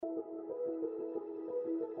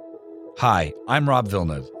Hi, I'm Rob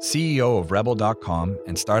Villeneuve, CEO of Rebel.com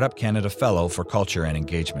and Startup Canada Fellow for Culture and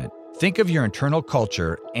Engagement. Think of your internal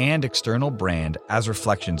culture and external brand as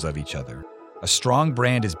reflections of each other. A strong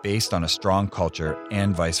brand is based on a strong culture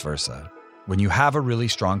and vice versa. When you have a really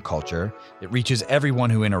strong culture, it reaches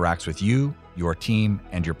everyone who interacts with you, your team,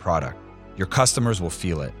 and your product. Your customers will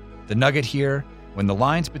feel it. The nugget here, when the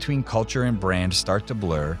lines between culture and brand start to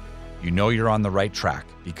blur, you know you're on the right track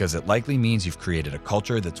because it likely means you've created a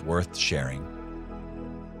culture that's worth sharing.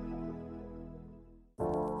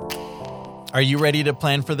 Are you ready to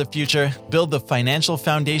plan for the future? Build the financial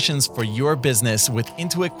foundations for your business with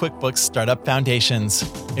Intuit QuickBooks Startup Foundations.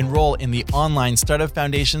 Enroll in the online Startup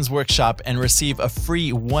Foundations workshop and receive a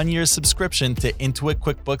free 1-year subscription to Intuit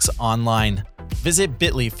QuickBooks Online. Visit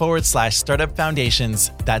bit.ly/startup foundations.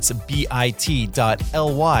 That's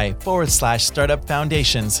bit.ly/startup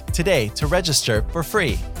foundations today to register for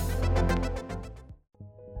free.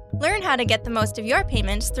 Learn how to get the most of your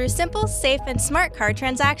payments through simple, safe, and smart card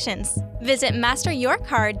transactions. Visit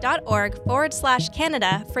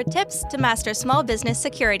masteryourcard.org/Canada for tips to master small business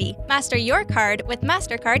security. Master your card with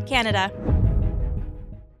MasterCard Canada.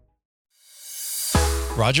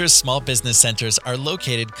 Rogers Small Business Centers are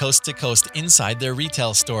located coast to coast inside their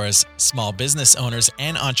retail stores. Small business owners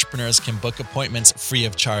and entrepreneurs can book appointments free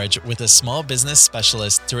of charge with a small business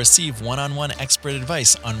specialist to receive one-on-one expert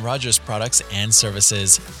advice on Rogers products and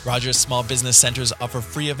services. Rogers Small Business Centers offer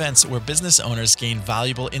free events where business owners gain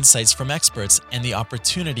valuable insights from experts and the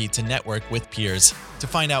opportunity to network with peers. To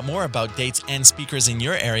find out more about dates and speakers in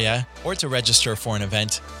your area or to register for an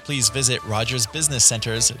event, please visit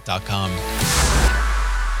rogersbusinesscenters.com.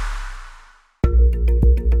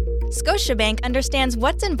 Scotiabank understands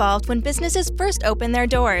what's involved when businesses first open their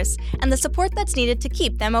doors and the support that's needed to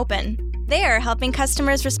keep them open. They are helping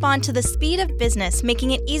customers respond to the speed of business,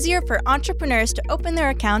 making it easier for entrepreneurs to open their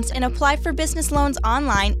accounts and apply for business loans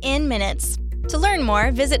online in minutes. To learn more,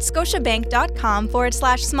 visit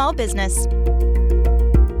scotiabank.com/smallbusiness.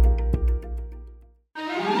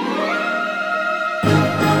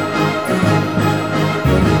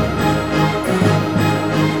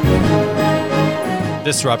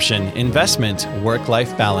 Disruption, investment,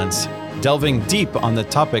 work-life balance, delving deep on the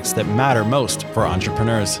topics that matter most for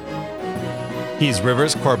entrepreneurs. He's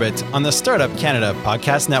Rivers Corbett on the Startup Canada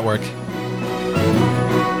Podcast Network.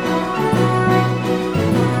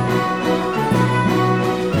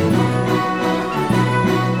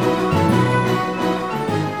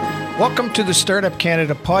 Welcome to the Startup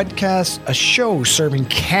Canada Podcast, a show serving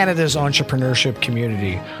Canada's entrepreneurship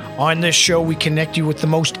community. On this show, we connect you with the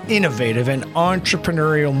most innovative and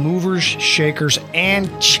entrepreneurial movers, shakers,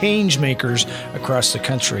 and change makers across the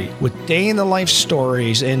country. With day-in-the-life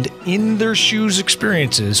stories and in-their-shoes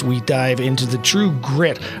experiences, we dive into the true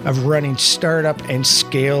grit of running startup and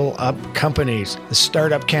scale-up companies. The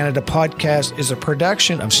Startup Canada Podcast is a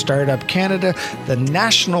production of Startup Canada, the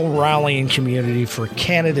national rallying community for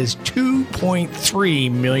Canada's 2.3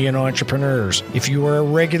 million entrepreneurs. If you are a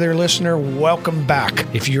regular listener, welcome back.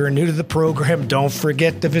 If you're new to the program, don't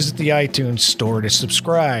forget to visit the iTunes store to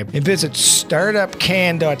subscribe and visit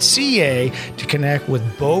startupcan.ca to connect with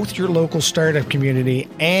both your local startup community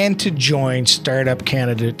and to join Startup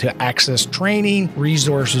Canada to access training,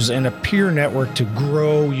 resources, and a peer network to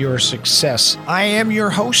grow your success. I am your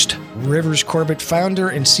host, Rivers Corbett, founder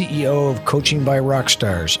and CEO of Coaching by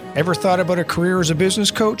Rockstars. Ever thought about a career as a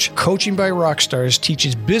business coach? Coaching by Rockstars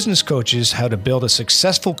teaches business coaches how to build a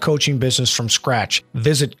successful coaching business from scratch.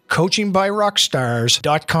 Visit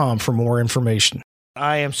coachingbyrockstars.com for more information.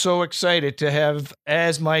 I am so excited to have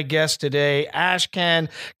as my guest today, Ashkan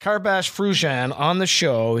Karbasfrooshan on the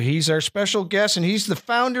show. He's our special guest, and he's the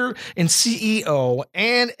founder and CEO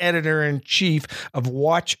and editor-in-chief of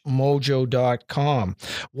WatchMojo.com.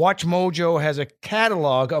 WatchMojo has a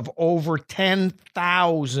catalog of over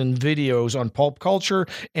 10,000 videos on pulp culture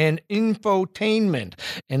and infotainment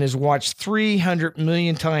and is watched 300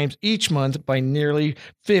 million times each month by nearly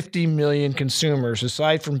 50 million consumers.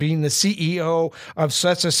 Aside from being the CEO of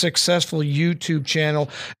such a successful YouTube channel,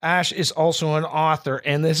 Ash is also an author,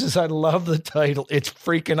 and I love the title. It's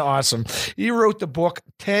freaking awesome. He wrote the book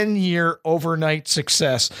 10-Year Overnight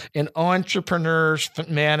Success, an entrepreneur's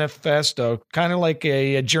manifesto, kind of like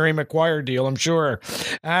a Jerry Maguire deal, I'm sure.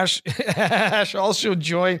 Ash also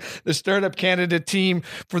joined the Startup Canada team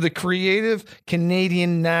for the Creative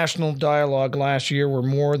Canadian National Dialogue last year, where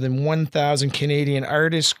more than 1,000 Canadian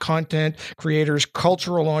artists, content creators,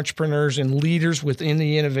 cultural entrepreneurs, and leaders with within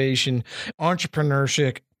the innovation,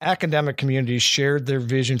 entrepreneurship, academic communities shared their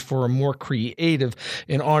vision for a more creative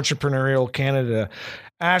and entrepreneurial Canada.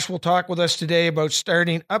 Ash will talk with us today about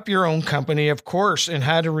starting up your own company, of course, and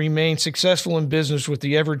how to remain successful in business with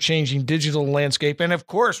the ever-changing digital landscape. And of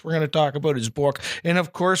course, we're going to talk about his book. And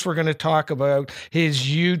of course, we're going to talk about his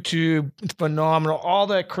YouTube, phenomenal, all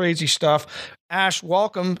that crazy stuff. Ash,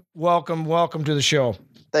 welcome to the show.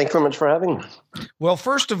 Thank you very much for having me. Well,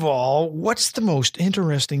 first of all, what's the most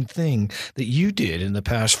interesting thing that you did in the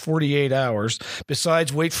past 48 hours,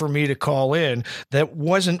 besides wait for me to call in, that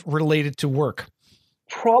wasn't related to work?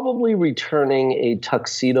 Probably returning a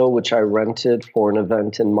tuxedo, which I rented for an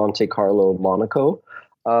event in Monte Carlo, Monaco.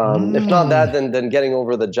 If not that, then getting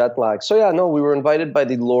over the jet lag. So yeah, no, we were invited by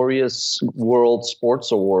the Laureus World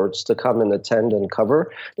Sports Awards to come and attend and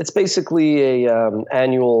cover. It's basically a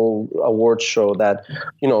annual awards show that,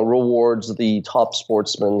 rewards the top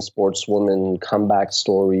sportsman, sportswoman, comeback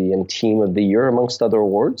story, and team of the year, amongst other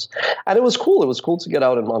awards. And it was cool. It was cool to get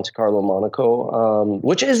out in Monte Carlo, Monaco,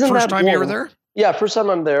 which isn't First that time warm. you were there? Yeah, first time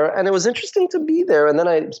I'm there. And it was interesting to be there. And then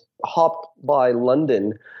I hopped by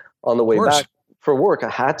London on the way back for work. I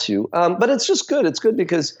had to. But it's just good. It's good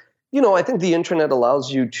because, I think the internet allows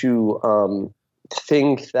you to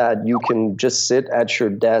think that you can just sit at your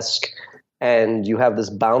desk and you have this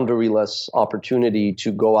boundaryless opportunity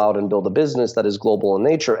to go out and build a business that is global in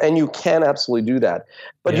nature. And you can absolutely do that.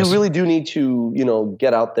 But you really do need to,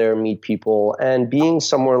 get out there, meet people. And being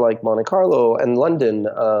somewhere like Monte Carlo and London,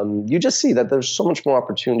 you just see that there's so much more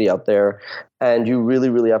opportunity out there. And you really,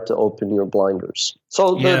 really have to open your blinders.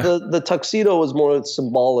 So the tuxedo was more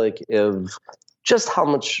symbolic of just how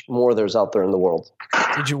much more there's out there in the world.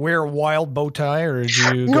 Did you wear a wild bow tie or did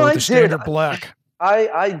you go with the standard black?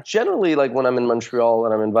 I generally, like when I'm in Montreal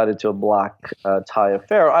and I'm invited to a black tie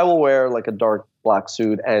affair, I will wear like a dark black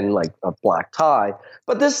suit and like a black tie.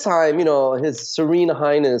 But this time, His Serene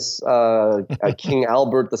Highness King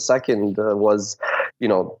Albert II was,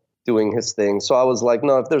 doing his thing. So I was like,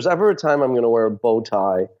 no, if there's ever a time I'm going to wear a bow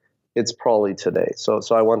tie, it's probably today. So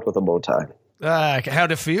I went with a bow tie.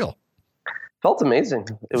 How'd it feel? Felt amazing.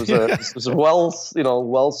 It was a well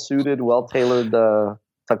suited, well tailored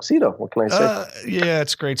tuxedo. What can I say? Yeah,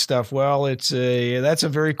 it's great stuff. Well, that's a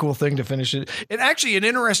very cool thing to finish it. And actually an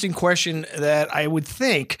interesting question that I would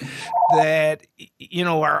think that,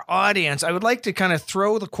 our audience, I would like to kind of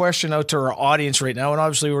throw the question out to our audience right now. And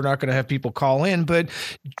obviously we're not going to have people call in, but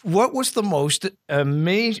what was the most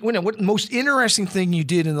amazing, what most interesting thing you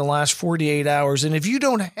did in the last 48 hours? And if you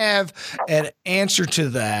don't have an answer to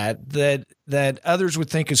that others would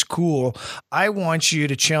think is cool, I want you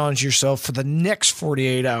to challenge yourself for the next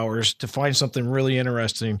 48 hours to find something really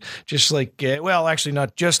interesting. Just like, actually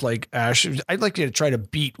not just like Ash. I'd like you to try to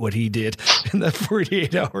beat what he did in that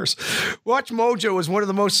 48 hours. Watch Mojo is one of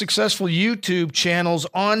the most successful YouTube channels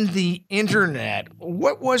on the internet.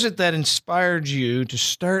 What was it that inspired you to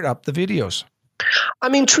start up the videos? I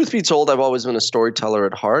mean, truth be told, I've always been a storyteller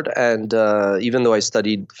at heart. And even though I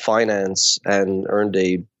studied finance and earned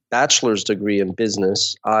a bachelor's degree in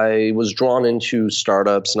business, I was drawn into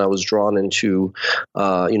startups and I was drawn into,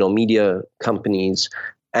 media companies.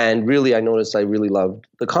 And really, I noticed I really loved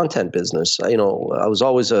the content business. I was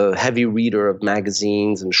always a heavy reader of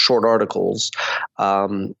magazines and short articles.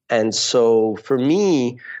 And so for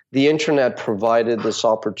me, the internet provided this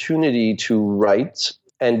opportunity to write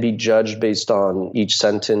and be judged based on each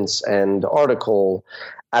sentence and article,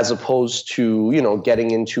 as opposed to,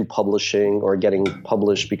 getting into publishing or getting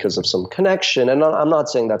published because of some connection. And I'm not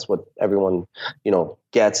saying that's what everyone,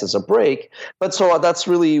 gets as a break. But so that's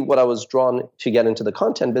really what I was drawn to get into the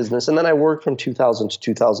content business. And then I worked from 2000 to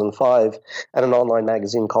 2005 at an online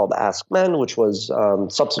magazine called Ashkan, which was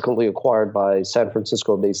subsequently acquired by San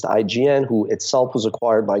Francisco-based IGN, who itself was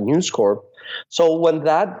acquired by News Corp. So when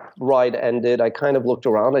that ride ended, I kind of looked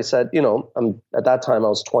around. I said, at that time I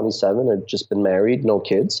was 27, I'd just been married, no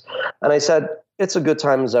kids. And I said, it's a good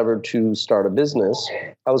time as ever to start a business.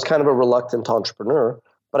 I was kind of a reluctant entrepreneur,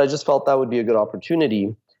 but I just felt that would be a good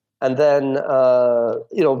opportunity. And then,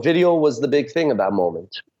 video was the big thing at that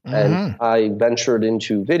moment. Mm-hmm. And I ventured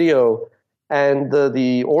into video. And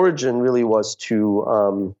the origin really was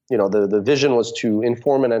to, the vision was to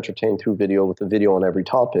inform and entertain through video with a video on every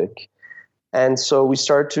topic. And so we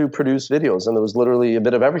started to produce videos, and there was literally a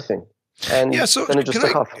bit of everything. And then it just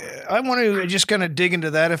took off. I want to just kind of dig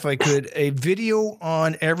into that if I could. A video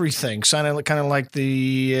on everything, kind of like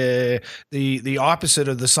the opposite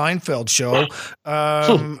of the Seinfeld show.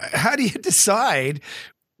 How do you decide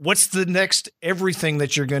what's the next everything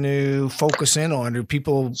that you're going to focus in on? Do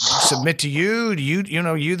people submit to you? Do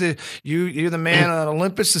you're the man on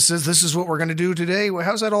Olympus that says this is what we're going to do today?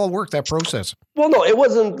 How's that all work? That process? Well, no, it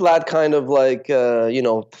wasn't that kind of like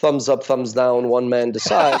thumbs up, thumbs down, one man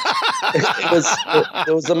decides.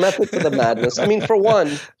 It was a method to the madness. I mean, for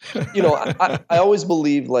one, I always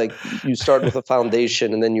believe like you start with a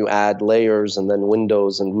foundation and then you add layers and then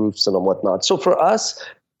windows and roofs and whatnot. So for us,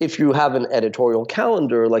 if you have an editorial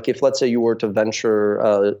calendar, like if let's say you were to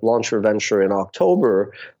launch your venture in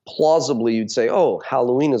October, plausibly you'd say, oh,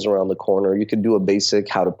 Halloween is around the corner. You could do a basic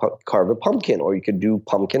how to carve a pumpkin, or you could do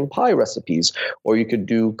pumpkin pie recipes, or you could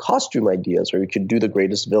do costume ideas, or you could do the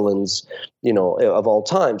greatest villains, of all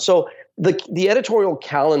time. So the editorial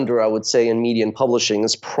calendar, I would say, in media and publishing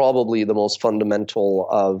is probably the most fundamental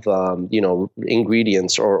of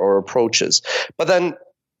ingredients or approaches. But then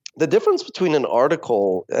the difference between an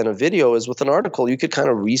article and a video is with an article, you could kind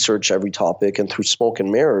of research every topic and through smoke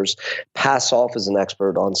and mirrors, pass off as an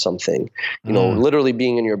expert on something. Literally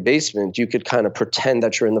being in your basement, you could kind of pretend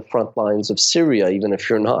that you're in the front lines of Syria, even if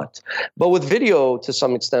you're not. But with video, to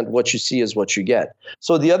some extent, what you see is what you get.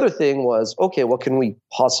 So the other thing was, okay, what can we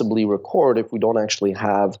possibly record if we don't actually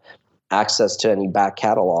have access to any back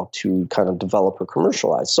catalog to kind of develop or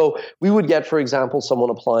commercialize? So we would get, for example, someone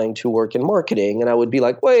applying to work in marketing, and I would be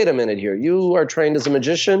like, wait a minute here, you are trained as a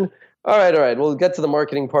magician? All right, we'll get to the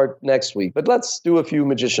marketing part next week, but let's do a few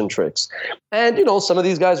magician tricks. And, some of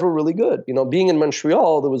these guys were really good. Being in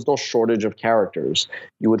Montreal, there was no shortage of characters.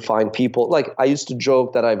 You would find people, like I used to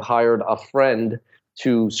joke that I've hired a friend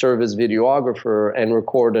to serve as videographer and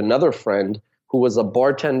record another friend who was a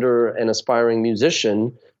bartender and aspiring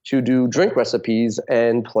musician to do drink recipes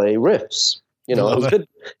and play riffs. It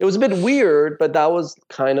was a bit weird, but that was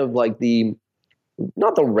kind of like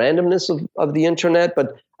not the randomness of the internet,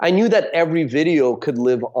 but I knew that every video could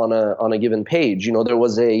live on a given page. There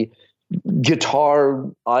was a guitar,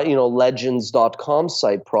 legends.com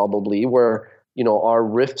site probably where, our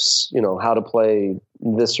riffs, how to play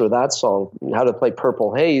this or that song, how to play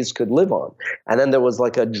Purple Haze could live on. And then there was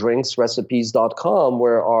like a drinksrecipes.com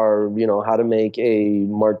where our, how to make a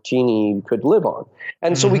martini could live on.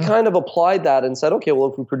 And so we kind of applied that and said, okay,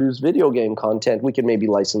 well, if we produce video game content, we could maybe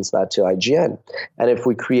license that to IGN. And if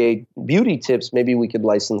we create beauty tips, maybe we could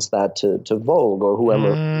license that to Vogue or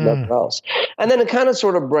whoever else. And then it kind of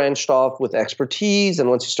sort of branched off with expertise. And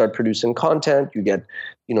once you start producing content, you get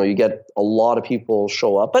a lot of people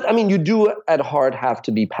show up. But I mean, you do at heart have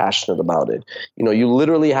to be passionate about it. You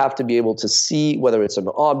literally have to be able to see whether it's an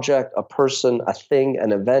object, a person, a thing,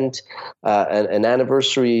 an event, an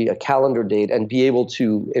anniversary, a calendar date, and be able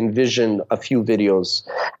to envision a few videos.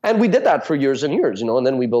 And we did that for years and years, and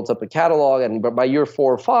then we built up a catalog. And by year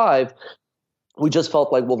 4 or 5, we just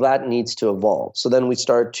felt like, well, that needs to evolve. So then we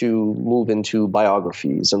start to move into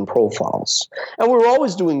biographies and profiles. And we were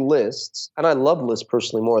always doing lists, and I love lists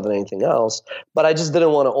personally more than anything else, but I just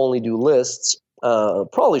didn't want to only do lists.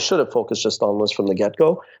 Probably should have focused just on lists from the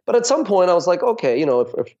get-go. But at some point I was like, okay,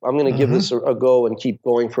 if I'm going to give this a go and keep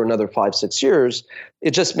going for another 5-6 years, it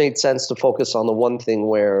just made sense to focus on the one thing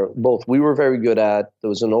where both we were very good at, there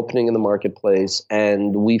was an opening in the marketplace,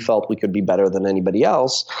 and we felt we could be better than anybody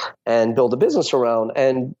else and build a business around.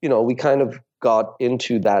 And, we kind of got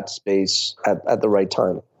into that space at the right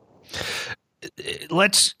time.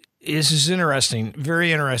 This is interesting,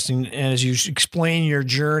 very interesting. And as you explain your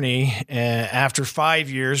journey, after 5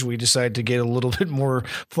 years, we decided to get a little bit more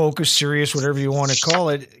focused, serious, whatever you want to call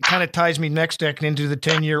it. It kind of ties me next deck into the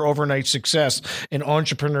 10-year overnight success in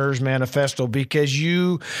Entrepreneur's Manifesto, because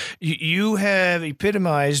you have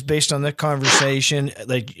epitomized, based on that conversation,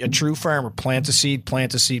 like a true farmer: plant the seed,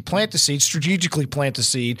 plant the seed, plant the seed, strategically plant the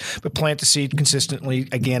seed, but plant the seed consistently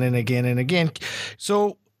again and again and again.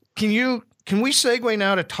 So can we segue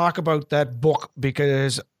now to talk about that book?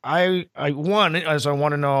 Because I want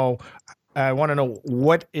to know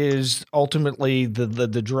what is ultimately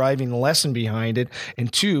the driving lesson behind it,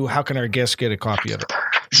 and 2, how can our guests get a copy of it?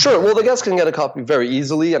 Sure. Well, the guests can get a copy very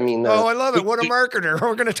easily. I mean, I love it. What a marketer!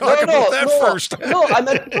 We're going to talk about that first.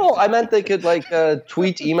 I meant they could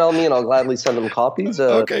tweet, email me, and I'll gladly send them copies.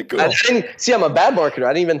 Okay, cool. I'm a bad marketer.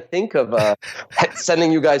 I didn't even think of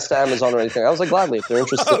sending you guys to Amazon or anything. I was like, gladly, if they're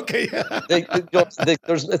interested. Okay, yeah.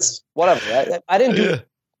 It's whatever. I didn't do.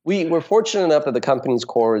 We were fortunate enough that the company's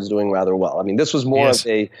core is doing rather well. I mean, this was more of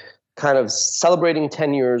a kind of celebrating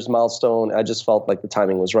 10 years milestone. I just felt like the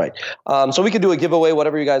timing was right. So we could do a giveaway,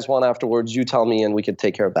 whatever you guys want afterwards. You tell me and we could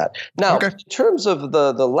take care of that. Now, in terms of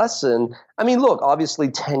the lesson, I mean, look, obviously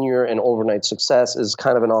tenure and overnight success is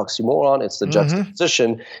kind of an oxymoron. It's the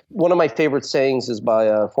juxtaposition. One of my favorite sayings is by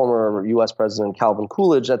a former U.S. President, Calvin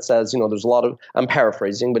Coolidge, that says, there's a lot of, I'm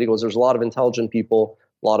paraphrasing, but he goes, there's a lot of intelligent people,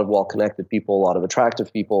 a lot of well-connected people, a lot of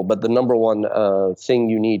attractive people, but the number one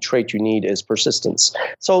trait you need is persistence.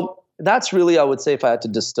 So that's really, I would say, if I had to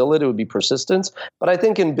distill it, it would be persistence. But I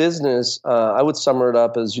think in business, I would sum it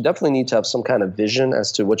up as you definitely need to have some kind of vision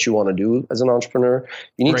as to what you want to do as an entrepreneur.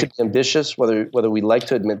 You need to be ambitious, whether we like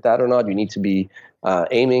to admit that or not. You need to be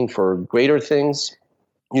aiming for greater things.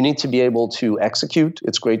 You need to be able to execute.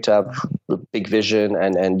 It's great to have a big vision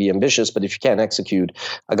and be ambitious, but if you can't execute,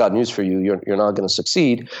 I got news for you. You're not going to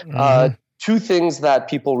succeed. Two things that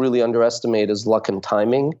people really underestimate is luck and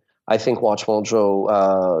timing. I think Watch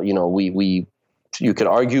Mojo, you could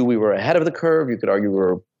argue we were ahead of the curve. You could argue we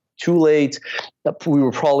were too late. We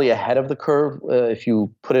were probably ahead of the curve if you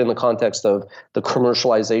put it in the context of the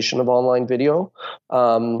commercialization of online video.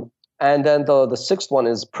 And then the sixth one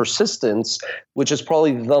is persistence, which is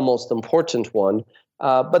probably the most important one.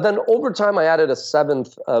 But then over time, I added a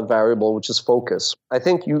seventh variable, which is focus. I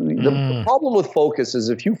think the problem with focus is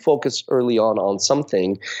if you focus early on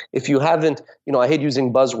something, if you haven't, I hate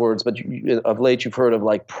using buzzwords, but of late you've heard of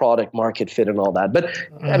like product market fit and all that. But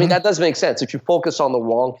I mean, that does make sense. If you focus on the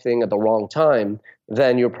wrong thing at the wrong time,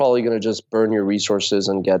 then you're probably going to just burn your resources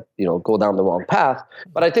and go down the wrong path.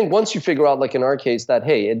 But I think once you figure out, like in our case, that,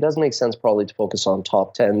 hey, it does make sense probably to focus on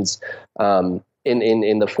top 10s,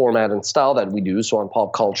 in the format and style that we do, so on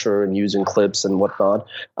pop culture and using clips and whatnot,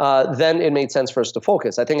 then it made sense for us to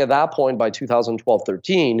focus. I think at that point, by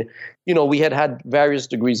 2012-13, we had various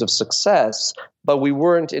degrees of success, but we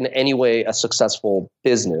weren't in any way a successful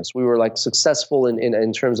business. We were like successful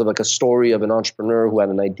in terms of like a story of an entrepreneur who had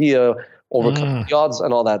an idea, overcome the odds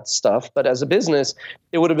and all that stuff. But as a business,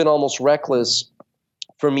 it would have been almost reckless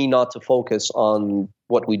for me not to focus on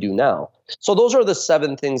what we do now. So those are the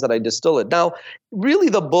 7 things that I distill it. Now, really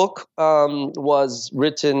the book was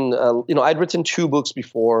written, I'd written 2 books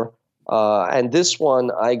before, and this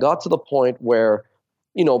one, I got to the point where,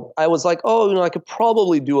 I was like, I could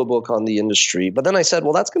probably do a book on the industry. But then I said,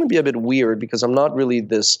 well, that's going to be a bit weird because I'm not really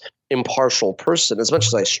this impartial person. As much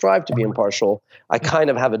as I strive to be impartial, I kind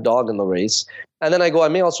of have a dog in the race. And then I go, I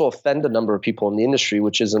may also offend a number of people in the industry,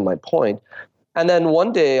 which isn't my point. And then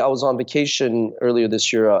one day I was on vacation earlier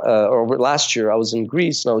this year or last year. I was in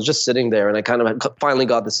Greece and I was just sitting there and I kind of finally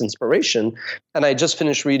got this inspiration. And I just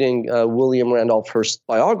finished reading William Randolph Hearst's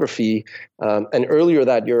biography. And earlier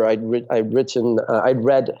that year, I'd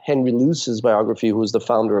read Henry Luce's biography, who was the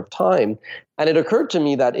founder of Time. And it occurred to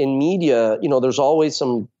me that in media, there's always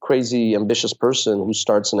some crazy, ambitious person who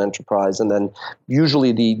starts an enterprise. And then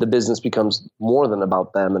usually the business becomes more than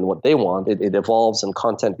about them and what they want. It evolves and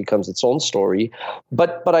content becomes its own story.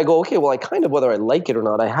 But I go, okay, well, I kind of, whether I like it or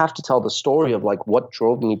not, I have to tell the story of like what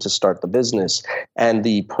drove me to start the business and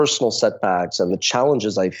the personal setbacks and the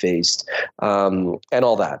challenges I faced and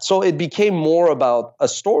all that. So it became more about a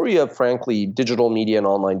story of, frankly, digital media and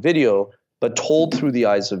online video, but told through the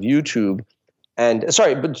eyes of YouTube.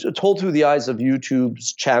 But told through the eyes of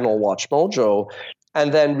YouTube's channel, Watch Mojo,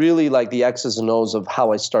 and then really like the X's and O's of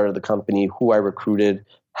how I started the company, who I recruited,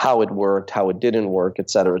 how it worked, how it didn't work, et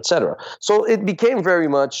cetera, et cetera. So it became very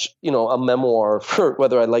much, a memoir, for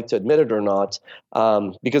whether I like to admit it or not,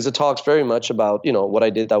 because it talks very much about, what I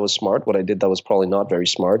did that was smart, what I did that was probably not very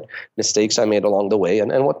smart, mistakes I made along the way,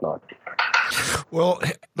 and whatnot. Well,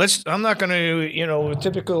 I'm not going to, a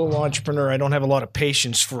typical entrepreneur, I don't have a lot of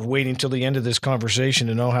patience for waiting till the end of this conversation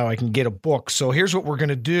to know how I can get a book. So here's what we're going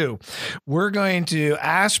to do. We're going to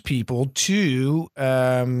ask people to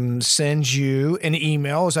send you an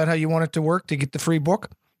email. Is that how you want it to work to get the free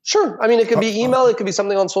book? Sure. I mean, it could be email. It could be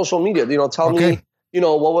something on social media. Tell me.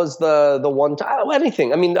 What was the one time?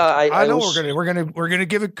 Anything. I mean, I know we're gonna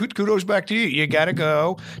give it kudos back to you. You got to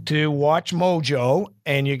go to Watch Mojo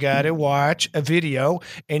and you got to watch a video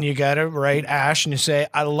and you got to write Ash and you say,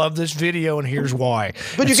 I love this video and here's why.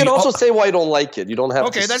 But you can also say why you don't like it. You don't have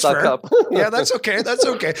to that's suck fair. up. Yeah, that's okay. That's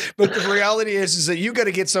okay. But the reality is that you got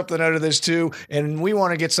to get something out of this too, and we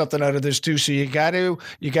want to get something out of this too. So you got to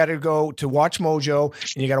go to Watch Mojo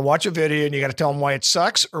and you got to watch a video and you got to tell them why it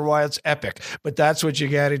sucks or why it's epic. But that's what you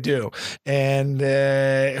got to do. And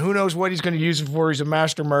who knows what he's going to use it for? He's a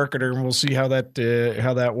master marketer, and we'll see how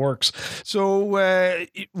that works. So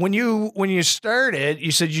when you started,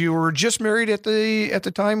 you said you were just married at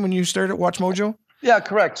the time when you started Watch Mojo? Yeah,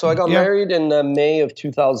 correct. So I got married in May of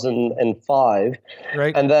 2005.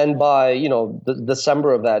 Right. And then by,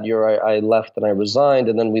 December of that year, I left and I resigned.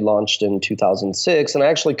 And then we launched in 2006. And I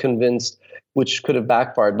actually convinced, which could have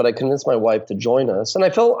backfired, but I convinced my wife to join us. And I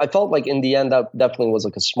felt like in the end, that definitely was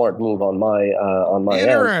like a smart move on my end.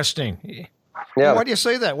 Interesting. Yeah. Why do you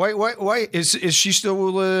say that? Why is she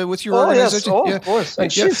still with your organization? Yes. Of course.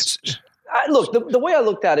 And look, the way I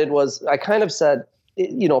looked at it was I kind of said,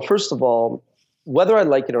 first of all, whether I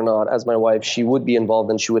like it or not, as my wife, she would be involved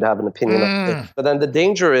and she would have an opinion on it. But then the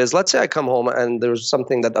danger is, let's say I come home and there's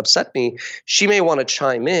something that upset me, she may want to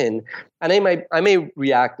chime in, and I may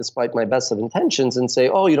react despite my best of intentions and say,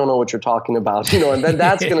 "Oh, you don't know what you're talking about," and then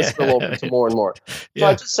that's going to spill over to more and more. So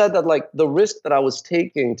I just said that like the risk that I was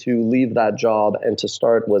taking to leave that job and to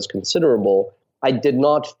start was considerable. I did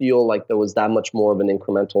not feel like there was that much more of an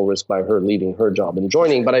incremental risk by her leaving her job and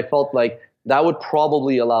joining, but I felt like that would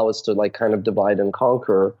probably allow us to like kind of divide and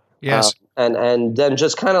conquer. Yes. And then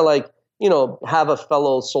just kind of like, have a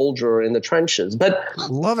fellow soldier in the trenches. But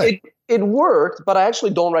love it. It worked, but I actually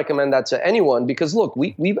don't recommend that to anyone because look,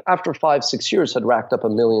 we after 5-6 years had racked up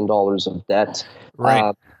 $1 million of debt.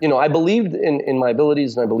 Right. I believed in my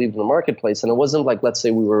abilities and I believed in the marketplace. And it wasn't like, let's say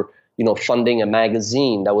we were funding a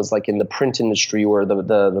magazine that was like in the print industry where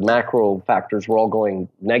the macro factors were all going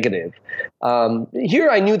negative. Here,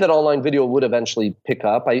 I knew that online video would eventually pick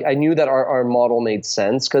up. I knew that our model made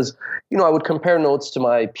sense because, I would compare notes to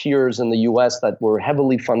my peers in the US that were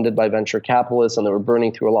heavily funded by venture capitalists and they were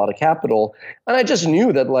burning through a lot of capital. And I just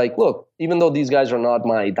knew that like, look, even though these guys are not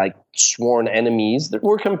my like sworn enemies,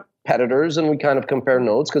 we're competitors and we kind of compare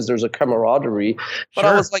notes because there's a camaraderie. But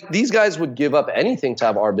I was like, these guys would give up anything to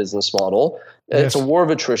have our business model. It's a war of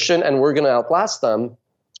attrition and we're going to outlast them.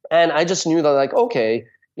 And I just knew that like, okay,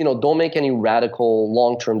 don't make any radical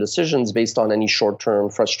long-term decisions based on any short-term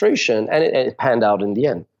frustration. And it panned out in the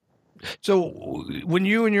end. So when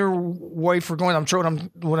you and your wife were going,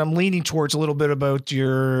 what I'm leaning towards a little bit about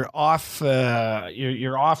your off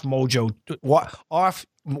Mojo, off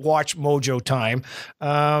watch Mojo time.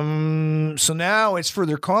 So now it's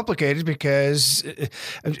further complicated because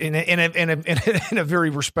in a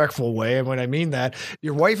very respectful way. And when I mean that,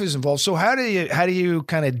 your wife is involved. So how do you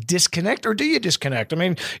kind of disconnect, or do you disconnect? I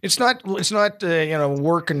mean, it's not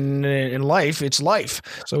work and life, it's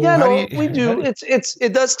life. So we do.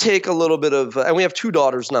 It does take a little bit of, and we have 2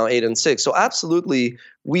 daughters now, 8 and 6. So absolutely.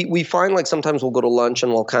 We find like sometimes we'll go to lunch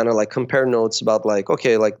and we'll kind of like compare notes about like,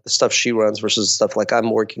 okay, like the stuff she runs versus stuff like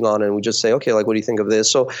I'm working on. And we just say, okay, like, what do you think of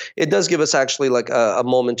this? So it does give us actually like a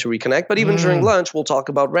moment to reconnect. But even during lunch, we'll talk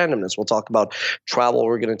about randomness. We'll talk about travel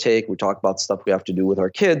we're going to take. We talk about stuff we have to do with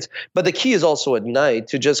our kids. But the key is also at night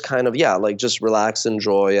to just kind of, just relax,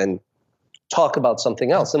 enjoy, and talk about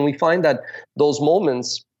something else. And we find that those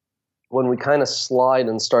moments when we kind of slide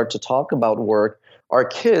and start to talk about work, our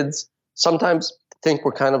kids sometimes think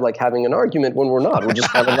we're kind of like having an argument when we're not. We're just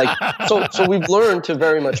kind of like, so we've learned to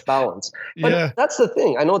very much balance. But that's the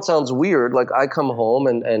thing. I know it sounds weird. Like I come home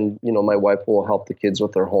and my wife will help the kids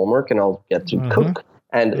with their homework and I'll get to cook.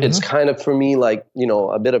 And it's kind of for me like,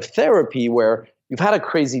 a bit of therapy where you've had a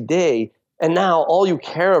crazy day and now all you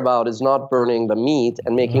care about is not burning the meat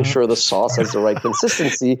and making sure the sauce has the right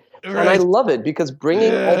consistency. Right. And I love it because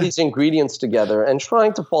bringing all these ingredients together and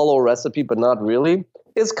trying to follow a recipe but not really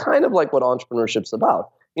is kind of like what entrepreneurship's about.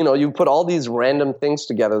 You put all these random things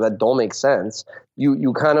together that don't make sense.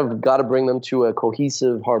 You kind of got to bring them to a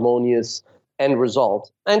cohesive, harmonious end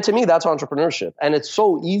result. And to me, that's entrepreneurship. And it's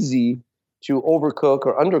so easy to overcook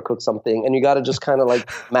or undercook something, and you got to just kind of like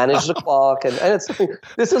manage the clock. And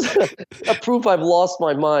this is a proof I've lost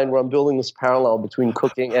my mind where I'm building this parallel between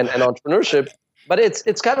cooking and entrepreneurship. But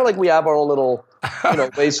it's kind of like we have our own little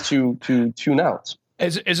ways to tune out.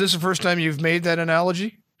 Is this the first time you've made that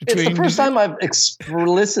analogy? It's the first time I've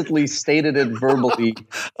explicitly stated it verbally,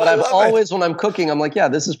 but I've always, when I'm cooking, I'm like,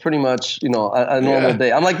 this is pretty much, a normal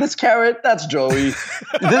day. I'm like, this carrot, that's Joey.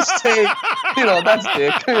 This steak, that's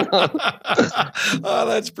Dick. Oh,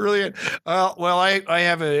 that's brilliant. Well,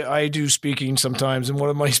 I do speaking sometimes, and one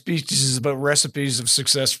of my speeches is about recipes of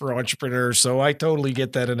success for entrepreneurs. So I totally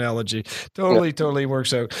get that analogy. Totally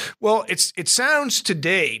works out. Well, it sounds to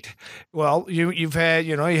date. Well, you've had,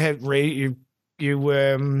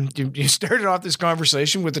 you started off this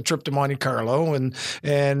conversation with a trip to Monte Carlo and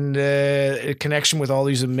a connection with all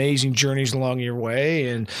these amazing journeys along your way,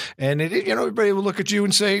 and everybody will look at you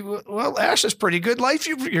and say, "Well, Ash, that's pretty good life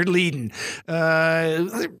you're leading."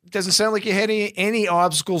 It doesn't sound like you had any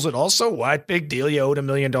obstacles at all. So what? Big deal. You owed $1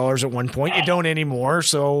 million at one point. You don't anymore.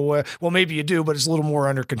 So well, maybe you do, but it's a little more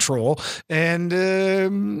under control. And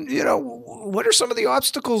what are some of the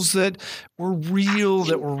obstacles that were real,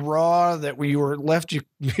 that were raw, that we were left?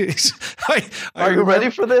 Are you ready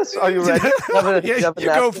for this? Are you ready? You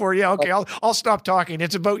go for it. Yeah, okay. I'll stop talking.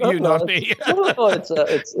 It's about you, not me.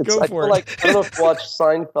 It's go for it. I don't know if you watched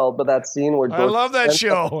Seinfeld, but that scene where I love that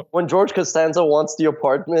show. When George Costanza wants the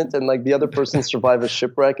apartment and like the other person survives a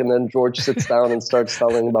shipwreck, and then George sits down and starts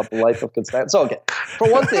telling about the life of Costanza. So, okay,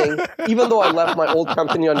 for one thing, even though I left my old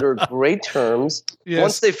company under great terms,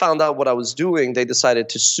 once they found out what I was doing, they decided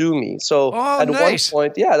to sue me. So at one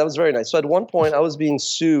point, that was very nice. So at one point, I was being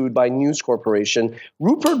sued by News Corporation.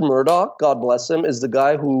 Rupert Murdoch, God bless him, is the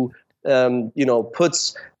guy who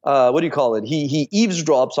puts what do you call it? He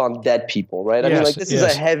eavesdrops on dead people, right? I mean, like this is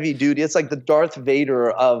a heavy duty. It's like the Darth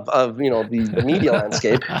Vader of the media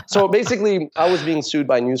landscape. So basically, I was being sued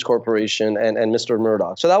by News Corporation and Mr.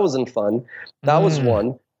 Murdoch. So that wasn't fun. That was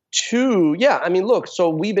one. Two, so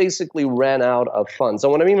we basically ran out of funds.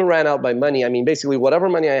 And when I mean ran out by money, I mean basically whatever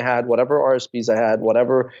money I had, whatever RSPs I had,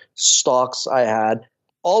 whatever stocks I had,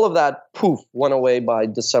 all of that, went away by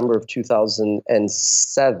December of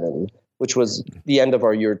 2007, which was the end of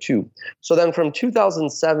our year 2. So then from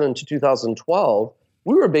 2007 to 2012,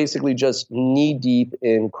 we were basically just knee deep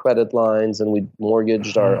in credit lines, and we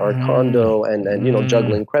mortgaged our condo and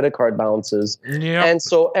juggling credit card balances. Yep. And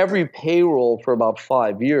so every payroll for about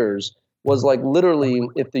 5 years was like literally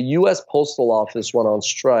if the U.S. Postal Office went on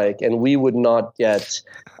strike and we would not get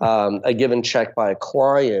a given check by a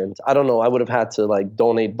client, I don't know, I would have had to like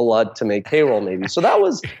donate blood to make payroll maybe. So that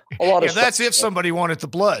was a lot of stuff. That's if somebody wanted the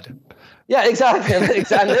blood. Yeah, exactly. They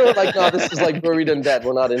were like, no, this is like buried in debt.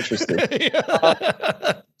 We're not interested.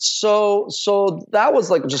 So that was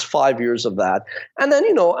like just 5 years of that. And then,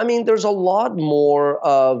 there's a lot more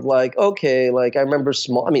of like, okay, like I remember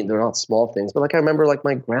they're not small things, but like I remember like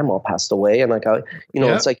my grandma passed away, and like,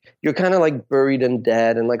 it's like you're kind of like buried in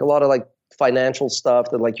debt, and like a lot of like financial stuff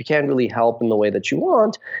that like you can't really help in the way that you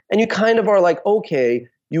want. And you kind of are like, okay,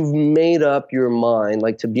 you've made up your mind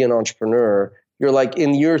like to be an entrepreneur. You're like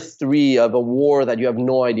in year 3 of a war that you have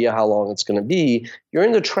no idea how long it's going to be. You're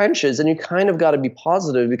in the trenches, and you kind of got to be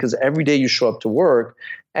positive because every day you show up to work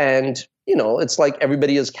and, it's like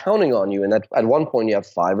everybody is counting on you. And at one point you have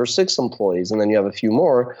 5 or 6 employees, and then you have a few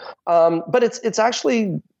more. But it's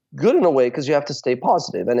actually good in a way because you have to stay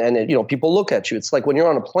positive. And people look at you. It's like when you're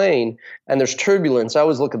on a plane and there's turbulence, I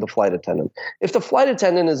always look at the flight attendant. If the flight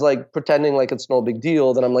attendant is like pretending like it's no big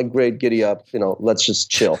deal, then I'm like, great, giddy up, let's just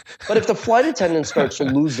chill. But if the flight attendant starts to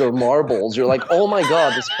lose their marbles, you're like, oh my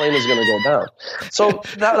God, this plane is going to go down. So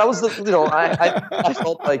that was I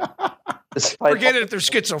felt like, forget it if they're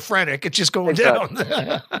schizophrenic, it's just going down.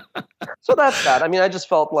 So that's that. I mean, I just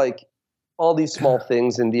felt like all these small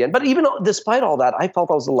things in the end. But even despite all that, I felt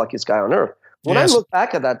I was the luckiest guy on earth. When I look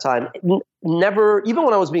back at that time, never, even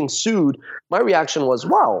when I was being sued, my reaction was,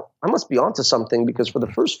 wow, I must be onto something, because for the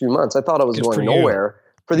first few months, I thought I was going nowhere.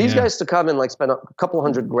 For these guys to come and like spend a couple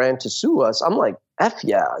 $100,000 to sue us, I'm like, F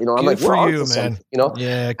yeah. I'm good like, we're onto something,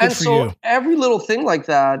 Yeah, good for you. Every little thing like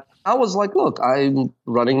that, I was like, look, I'm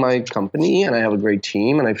running my company and I have a great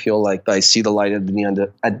team, and I feel like I see the light at the end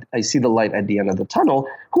of the tunnel.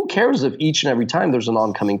 Who cares if each and every time there's an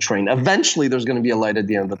oncoming train? Eventually there's going to be a light at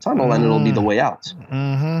the end of the tunnel, and it'll be the way out.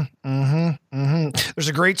 There's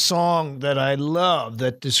a great song that I love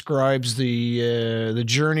that describes the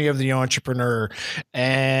journey of the entrepreneur.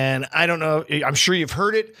 And I don't know, I'm sure you've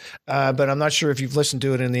heard it, but I'm not sure if you've listened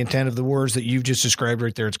to it in the intent of the words that you've just described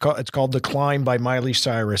right there. It's called The Climb by Miley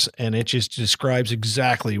Cyrus. And it just describes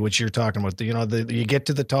exactly what you're talking about. You get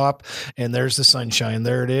to the top and there's the sunshine.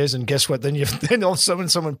 There it is. And guess what? Then all of a sudden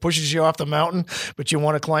someone pushes you off the mountain, but you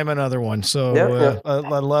want to climb another one. So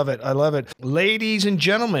I love it. I love it. Ladies and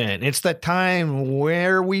gentlemen, it's that time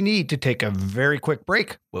where we need to take a very quick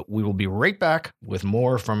break, but we will be right back with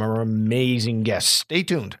more from our amazing guests. Stay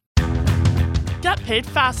tuned. Get paid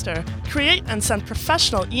faster. Create and send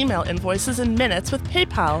professional email invoices in minutes with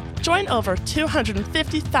PayPal. Join over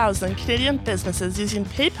 250,000 Canadian businesses using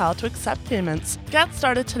PayPal to accept payments. Get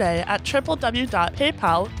started today at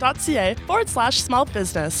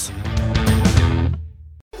www.paypal.ca/smallbusiness.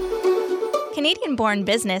 Canadian-born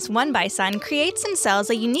business One by Sun creates and sells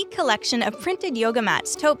a unique collection of printed yoga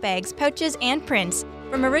mats, tote bags, pouches, and prints.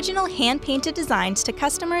 From original hand-painted designs to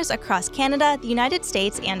customers across Canada, the United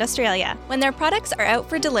States, and Australia. When their products are out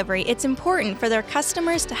for delivery, it's important for their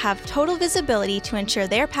customers to have total visibility to ensure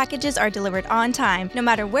their packages are delivered on time, no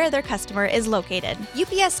matter where their customer is located.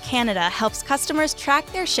 UPS Canada helps customers track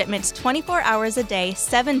their shipments 24 hours a day,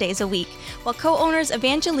 7 days a week, while co-owners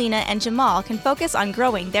Evangelina and Jamal can focus on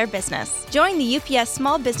growing their business. Join the UPS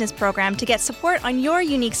Small Business Program to get support on your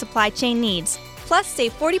unique supply chain needs. Plus,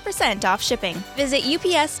 save 40% off shipping. Visit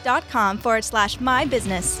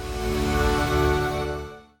ups.com/mybusiness.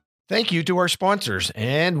 Thank you to our sponsors,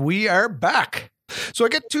 and we are back. So I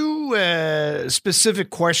got two specific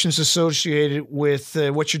questions associated with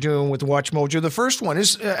what you're doing with Watch Mojo. The first one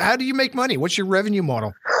is, how do you make money? What's your revenue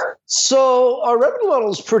model? So our revenue model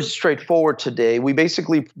is pretty straightforward today. We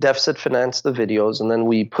basically deficit finance the videos, and then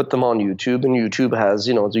we put them on YouTube. And YouTube has,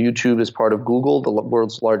 YouTube is part of Google, the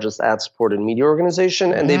world's largest ad-supported media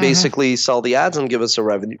organization, and they basically sell the ads and give us a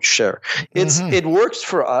revenue share. It works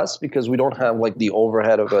for us because we don't have like the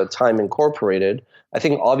overhead of a Time Incorporated. I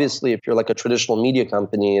think obviously if you're like a traditional media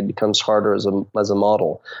company, it becomes harder as a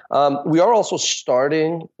model. We are also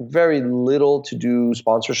starting very little to do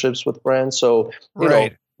sponsorships with brands. So, you know,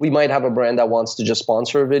 we might have a brand that wants to just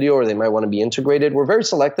sponsor a video, or they might want to be integrated. We're very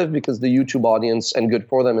selective because the YouTube audience, and good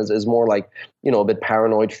for them, is more like, a bit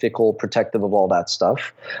paranoid, fickle, protective of all that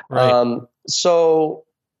stuff. Right. So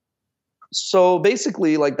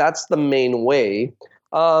basically, like, that's the main way.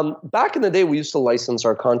 Back in the day, we used to license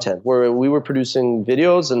our content where we were producing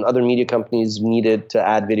videos and other media companies needed to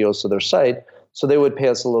add videos to their site. So they would pay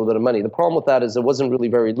us a little bit of money. The problem with that is it wasn't really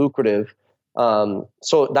very lucrative.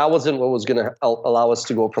 So that wasn't what was going to allow us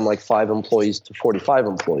to go from like 5 employees to 45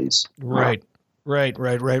 employees. Right.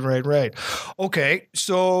 Okay.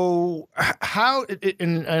 So how,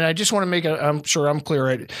 and I just want to make I'm sure I'm clear.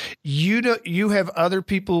 Right? You have other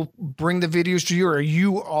people bring the videos to you, or are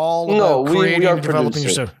you all about creating and developing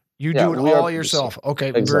yourself? You do it all yourself. Okay.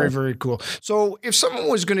 Exactly. Very, very cool. So if someone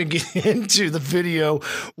was going to get into the video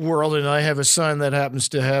world, and I have a son that happens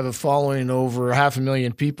to have a following over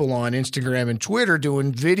 500,000 people on Instagram and Twitter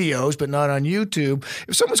doing videos, but not on YouTube.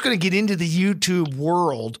 If someone's going to get into the YouTube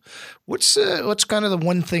world, what's kind of the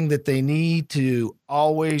one thing that they need to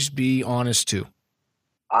always be honest to?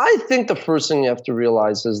 I think the first thing you have to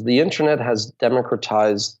realize is the internet has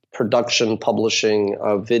democratized production, publishing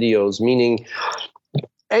of videos, meaning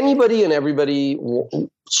anybody and everybody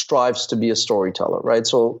strives to be a storyteller, right?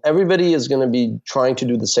 So everybody is going to be trying to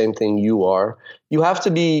do the same thing you are. You have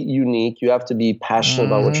to be unique. You have to be passionate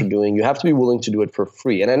about what you're doing. You have to be willing to do it for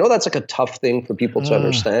free. And I know that's like a tough thing for people to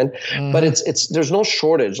understand, but it's there's no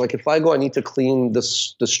shortage. Like if I go, I need to clean the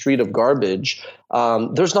street of garbage.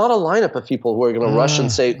 There's not a lineup of people who are going to rush and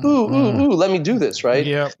say, ooh, let me do this,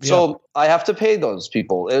 right? So I have to pay those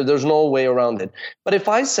people. There's no way around it. But if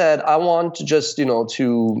I said I want to just,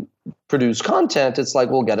 to produce content, it's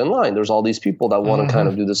like, well, get in line. There's all these people that want to kind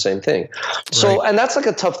of do the same thing. So, and that's like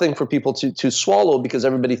a tough thing for people to swallow, because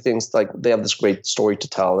everybody thinks like they have this great story to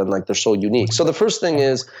tell and like they're so unique. So the first thing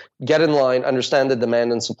is get in line, understand the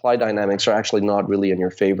demand and supply dynamics are actually not really in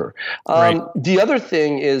your favor. The other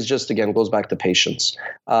thing is just, again, goes back to patience.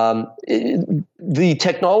 The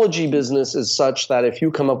technology business is such that if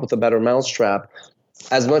you come up with a better mousetrap,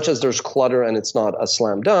 as much as there's clutter and it's not a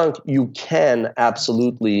slam dunk, you can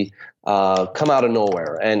absolutely come out of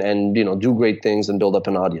nowhere and do great things and build up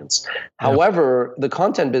an audience. However, the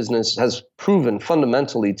content business has proven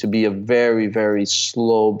fundamentally to be a very, very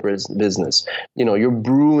slow business. You're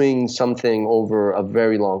brewing something over a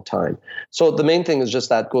very long time. So the main thing is just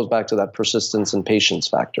that goes back to that persistence and patience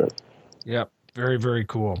factor. Yep. Very, very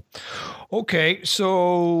cool. Okay,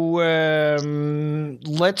 so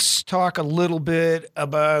let's talk a little bit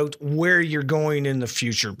about where you're going in the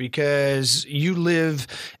future, because you live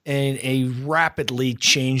in a rapidly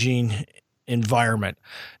changing environment.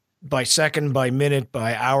 By second, by minute,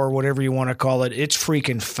 by hour, whatever you want to call it, it's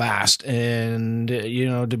freaking fast. And,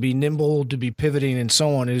 to be nimble, to be pivoting and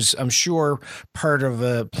so on is, I'm sure, part of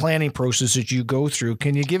a planning process that you go through.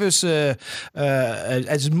 Can you give us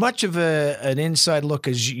as much of an inside look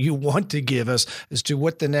as you want to give us as to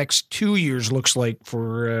what the next 2 years looks like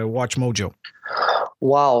for Watch Mojo?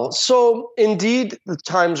 Wow. So indeed, the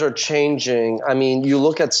times are changing. I mean, you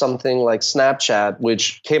look at something like Snapchat,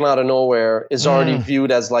 which came out of nowhere, is already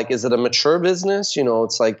viewed as like, is it a mature business?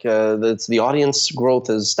 It's like the audience growth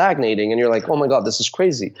is stagnating. And you're like, oh my God, this is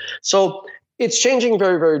crazy. So it's changing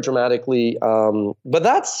very, very dramatically. But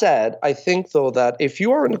that said, I think, though, that if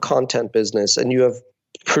you are in a content business and you have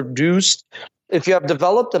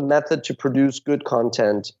developed a method to produce good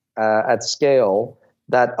content at scale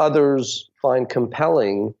that others find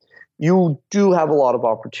compelling, you do have a lot of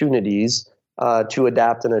opportunities to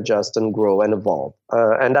adapt and adjust and grow and evolve.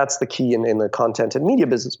 And that's the key in the content and media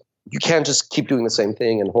business. You can't just keep doing the same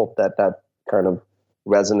thing and hope that kind of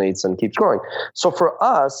resonates and keeps growing. So for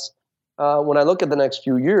us, when I look at the next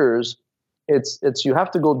few years, it's you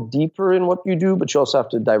have to go deeper in what you do, but you also have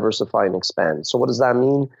to diversify and expand. So what does that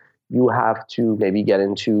mean? You have to maybe get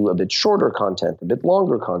into a bit shorter content, a bit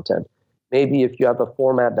longer content. Maybe if you have a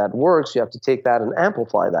format that works, you have to take that and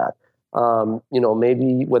amplify that.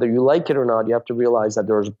 Maybe whether you like it or not, you have to realize that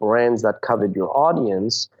there's brands that covet your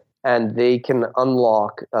audience and they can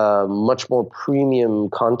unlock much more premium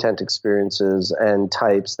content experiences and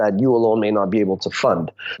types that you alone may not be able to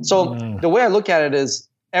fund. So the way I look at it is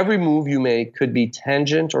every move you make could be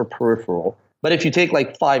tangent or peripheral. But if you take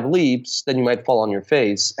like 5 leaps, then you might fall on your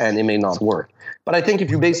face and it may not work. But I think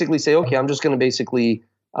if you basically say, okay, I'm just going to basically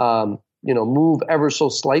move ever so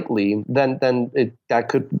slightly, then that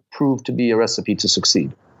could prove to be a recipe to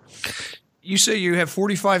succeed. You say you have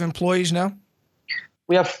 45 employees now?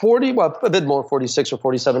 We have a bit more, 46 or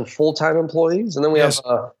 47 full-time employees, and then we have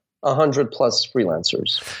 100 plus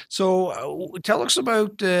freelancers. So tell us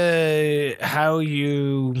about the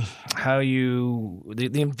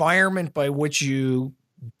environment by which you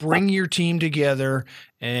bring your team together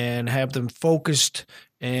and have them focused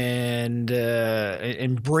and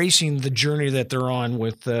embracing the journey that they're on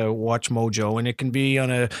with Watch Mojo. And it can be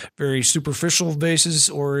on a very superficial basis,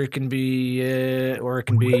 or it can be,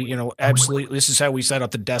 absolutely, this is how we set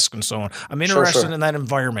up the desk and so on. I'm interested in that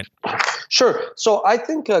environment. Sure. So I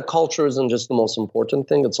think culture isn't just the most important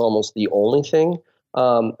thing. It's almost the only thing.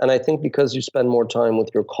 And I think because you spend more time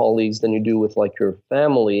with your colleagues than you do with like your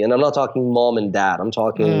family, and I'm not talking mom and dad, I'm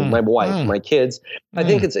talking my wife, my kids. I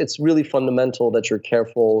think it's really fundamental that you're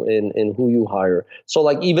careful in who you hire. So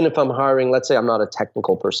like even if I'm hiring, let's say I'm not a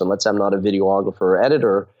technical person, let's say I'm not a videographer or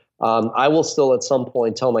editor, I will still at some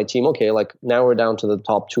point tell my team, okay, like now we're down to the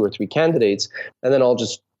top 2 or 3 candidates, and then I'll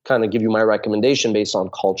just kind of give you my recommendation based on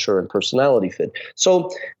culture and personality fit. So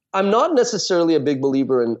I'm not necessarily a big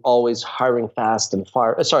believer in always hiring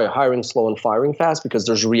slow and firing fast, because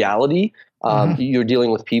there's reality. You're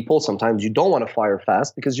dealing with people. Sometimes you don't want to fire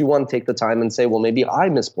fast because you want to take the time and say, well, maybe I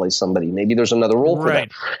misplaced somebody. Maybe there's another role for them.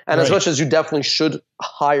 And as much as you definitely should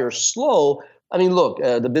hire slow, I mean, look,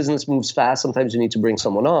 the business moves fast. Sometimes you need to bring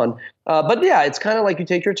someone on. But yeah, it's kind of like you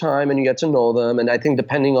take your time and you get to know them. And I think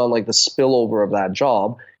depending on like the spillover of that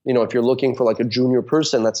job, if you're looking for like a junior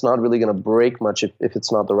person that's not really going to break much if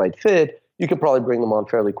it's not the right fit, you could probably bring them on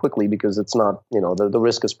fairly quickly because it's not, the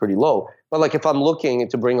risk is pretty low. But like if I'm looking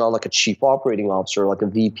to bring on like a chief operating officer, like a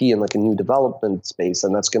VP in like a new development space,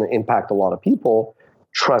 and that's going to impact a lot of people,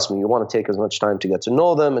 trust me, you want to take as much time to get to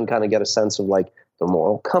know them and kind of get a sense of like their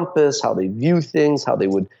moral compass, how they view things, how they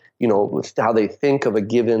would, how they think of a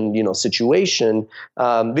given, situation,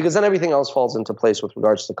 because then everything else falls into place with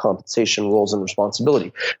regards to compensation, roles, and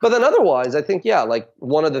responsibility. But then otherwise, I think, like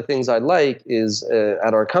one of the things I like is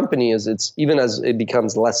at our company is it's even as it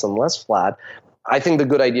becomes less and less flat, I think the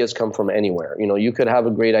good ideas come from anywhere. You could have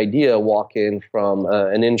a great idea walk in from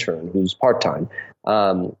an intern who's part-time.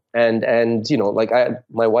 My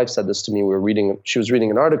wife said this to me, she was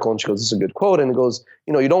reading an article and she goes, this is a good quote. And it goes,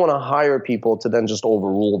 you don't want to hire people to then just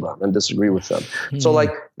overrule them and disagree with them. So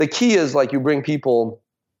like the key is like you bring people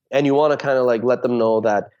and you want to kind of like let them know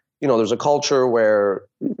that, there's a culture where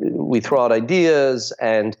we throw out ideas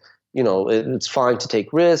and, it's fine to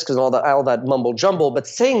take risks and all that mumble jumble, but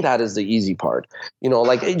saying that is the easy part.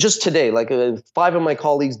 Like just today, like 5 of my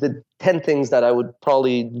colleagues did 10 things that I would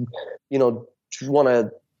probably, want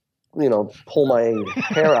to, pull my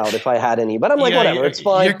hair out if I had any, but I'm like, whatever, it's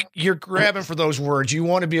fine. You're grabbing for those words. You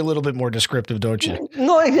want to be a little bit more descriptive, don't you?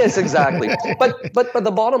 No, yes, exactly. but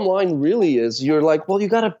the bottom line really is you're like, well, you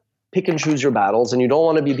got to pick and choose your battles, and you don't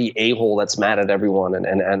want to be the a-hole that's mad at everyone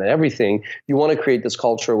and everything. You want to create this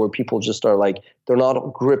culture where people just are like, they're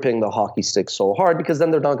not gripping the hockey stick so hard because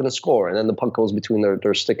then they're not going to score. And then the puck goes between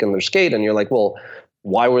their stick and their skate. And you're like, well,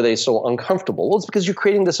 why were they so uncomfortable? Well, it's because you're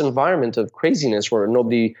creating this environment of craziness where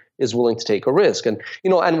nobody is willing to take a risk. And,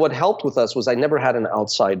 and what helped with us was I never had an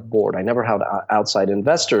outside board. I never had outside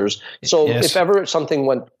investors. So if ever something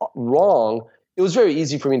went wrong, it was very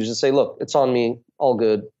easy for me to just say, look, it's on me, all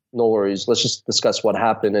good. No worries. Let's just discuss what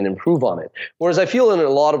happened and improve on it. Whereas I feel in a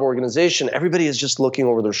lot of organization, everybody is just looking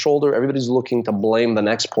over their shoulder. Everybody's looking to blame the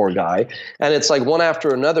next poor guy. And it's like one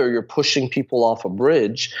after another, you're pushing people off a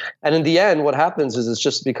bridge. And in the end, what happens is it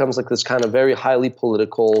just becomes like this kind of very highly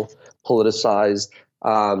politicized,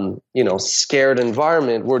 scared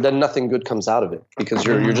environment where then nothing good comes out of it because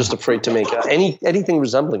you're just afraid to make anything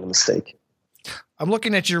resembling a mistake. I'm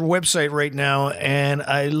looking at your website right now, and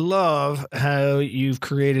I love how you've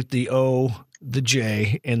created the O, the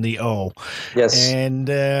J, and the O. Yes. And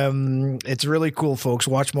it's really cool, folks.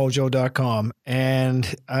 WatchMojo.com.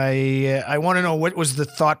 And I want to know, what was the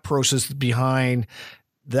thought process behind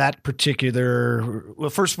that particular?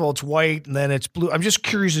 Well, first of all, it's white, and then it's blue. I'm just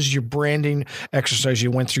curious as your branding exercise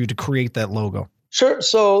you went through to create that logo. Sure.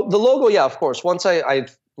 So the logo, yeah, of course. Once I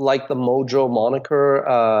like the Mojo moniker,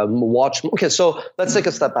 Okay, so let's take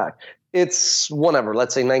a step back. It's whatever,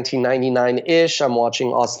 let's say 1999-ish. I'm watching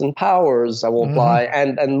Austin Powers, I won't lie.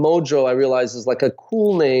 And Mojo, I realize, is like a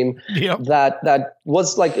cool name. That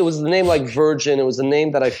was like, it was the name like Virgin. It was a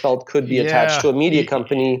name that I felt could be attached to a media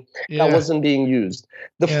company that wasn't being used.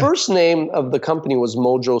 The first name of the company was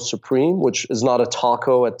Mojo Supreme, which is not a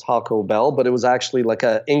taco at Taco Bell, but it was actually like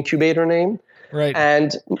an incubator name. Right.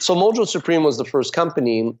 And so Mojo Supreme was the first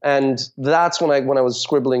company. And that's when I was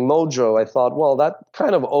scribbling Mojo, I thought, well, that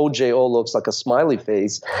kind of OJO looks like a smiley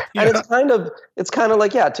face. And it's kind of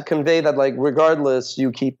like, to convey that, like, regardless,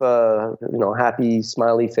 you keep a, happy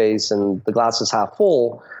smiley face and the glass is half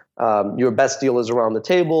full. Your best deal is around the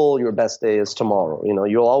table. Your best day is tomorrow.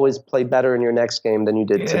 You'll always play better in your next game than you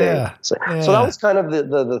did today. So that was kind of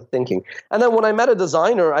the thinking. And then when I met a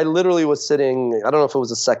designer, I literally was sitting, I don't know if it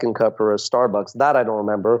was a Second Cup or a Starbucks, that I don't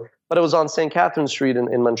remember, but it was on St. Catherine Street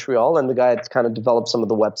in Montreal. And the guy had kind of developed some of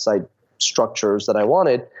the website structures that I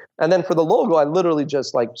wanted. And then for the logo, I literally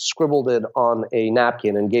just like scribbled it on a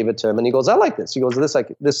napkin and gave it to him. And he goes, I like this. He goes,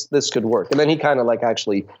 this could work. And then he kind of like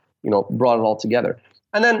actually, brought it all together.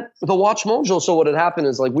 And then the Watch Mojo, so what had happened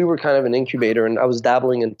is, like, we were kind of an incubator, and I was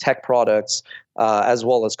dabbling in tech products as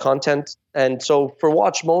well as content. And so for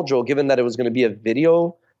Watch Mojo, given that it was going to be a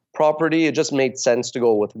video property, it just made sense to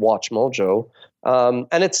go with Watch Mojo.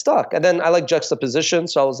 And it stuck. And then I like juxtaposition,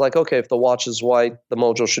 so I was like, okay, if the watch is white, the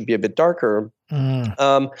Mojo should be a bit darker.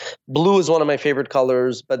 Blue is one of my favorite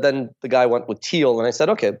colors, but then the guy went with teal, and I said,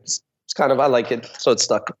 okay, it's kind of, I like it, so it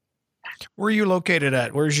stuck. Where are you located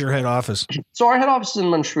at? Where's your head office? So our head office is in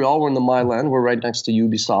Montreal. We're in the Myland. We're right next to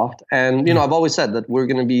Ubisoft. And, I've always said that we're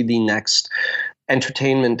going to be the next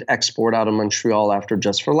entertainment export out of Montreal after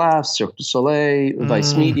Just for Laughs, Cirque du Soleil,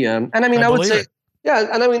 Vice Media. And I would say,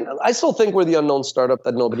 I still think we're the unknown startup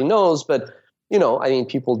that nobody knows, but,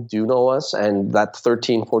 people do know us, and that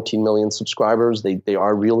 13, 14 million subscribers, they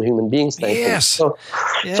are real human beings. Yes. So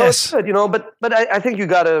it's good, but I think you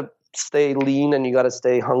got to stay lean, and you got to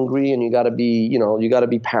stay hungry, and you got to be, you got to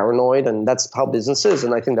be paranoid, and that's how business is.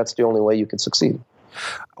 And I think that's the only way you can succeed.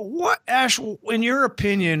 What, Ash, in your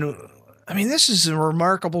opinion, this is a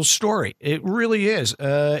remarkable story. It really is.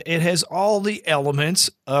 It has all the elements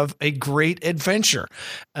of a great adventure.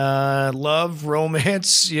 Love,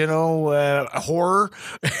 romance, horror,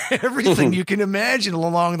 everything you can imagine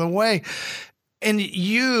along the way. And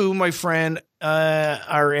you, my friend,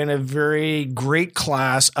 are in a very great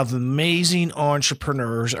class of amazing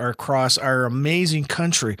entrepreneurs across our amazing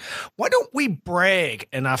country. Why don't we brag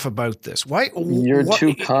enough about this? You're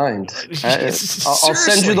too kind. I'll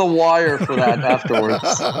send you the wire for that afterwards.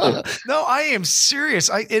 No, I am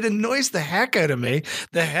serious. It annoys the heck out of me,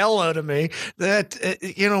 the hell out of me, that,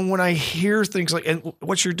 when I hear things like, and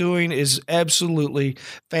what you're doing is absolutely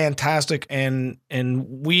fantastic. And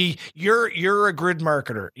you're a good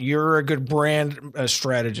marketer. You're a good brand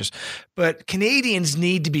strategist, but Canadians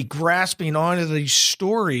need to be grasping onto these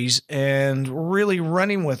stories and really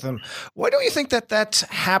running with them. Why don't you think that that's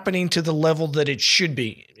happening to the level that it should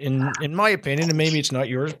be, in my opinion? And maybe it's not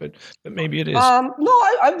yours, but maybe it is.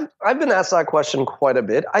 No, I've been asked that question quite a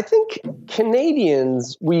bit. I think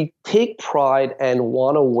Canadians, we take pride and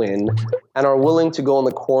want to win, and are willing to go in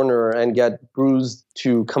the corner and get bruised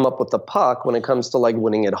to come up with the puck when it comes to, like,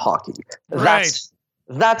 winning at hockey. Right.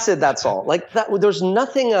 That's it. That's all. Like that. There's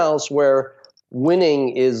nothing else where winning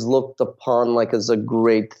is looked upon like as a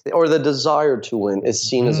great thing, or the desire to win is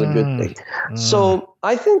seen as a good thing. So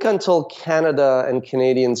I think until Canada and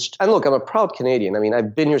Canadians, and look, I'm a proud Canadian.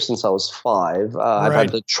 I've been here since I was 5. I've had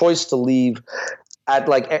the choice to leave at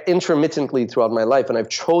like intermittently throughout my life, and I've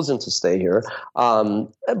chosen to stay here.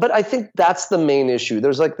 But I think that's the main issue.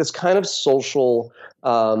 There's like this kind of social,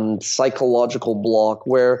 psychological block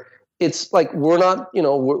where it's like we're not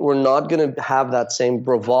going to have that same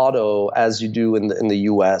bravado as you do in the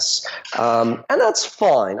US, and that's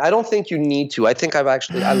fine. I don't think you need to. I think I like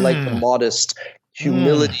the modest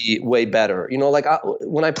humility way better.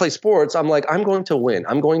 When I play sports, I'm like, I'm going to win.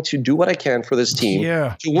 I'm going to do what I can for this team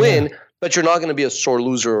to win. But you're not going to be a sore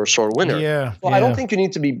loser or sore winner. I don't think you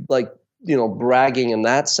need to be like bragging in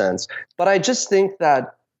that sense. But I just think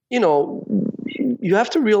that you have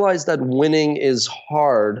to realize that winning is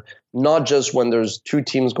hard, not just when there's two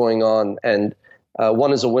teams going on and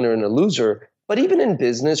one is a winner and a loser, but even in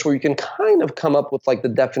business where you can kind of come up with like the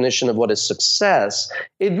definition of what is success,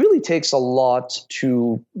 it really takes a lot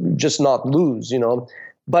to just not lose,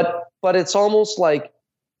 But it's almost like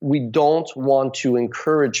we don't want to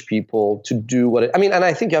encourage people to do and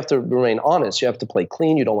I think you have to remain honest. You have to play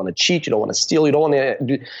clean. You don't want to cheat. You don't want to steal. You don't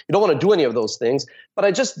want to do any of those things. But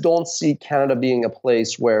I just don't see Canada being a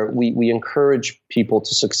place where we encourage people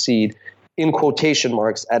to succeed in quotation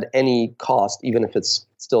marks at any cost, even if it's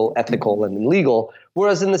still ethical and legal.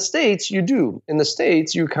 Whereas in the States, you do. In the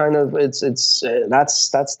States, you kind of that's the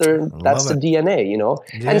DNA,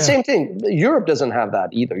 Yeah. And same thing. Europe doesn't have that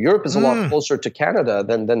either. Europe is a lot closer to Canada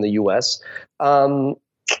than the U.S. So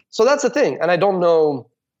that's the thing, and I don't know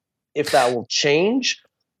if that will change.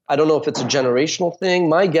 I don't know if it's a generational thing.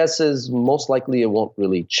 My guess is most likely it won't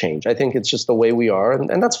really change. I think it's just the way we are,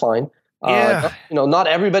 and that's fine. Yeah. Not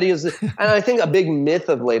everybody is, and I think a big myth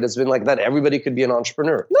of late has been like that everybody could be an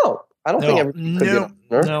entrepreneur. No, I don't think everybody could be an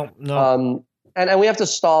entrepreneur. No. And we have to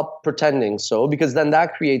stop pretending so, because then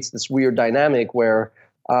that creates this weird dynamic where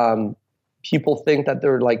people think that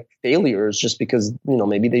they're like failures just because,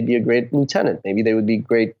 maybe they'd be a great lieutenant. Maybe they would be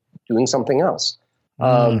great doing something else.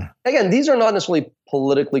 Again, these are not necessarily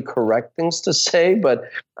politically correct things to say, but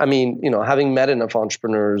I mean, having met enough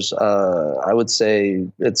entrepreneurs, I would say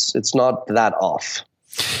it's not that off.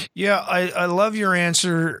 Yeah, I love your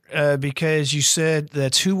answer because you said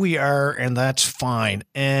that's who we are and that's fine.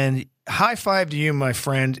 And high five to you, my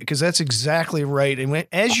friend, because that's exactly right. And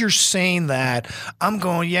as you're saying that, I'm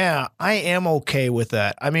going, yeah, I am okay with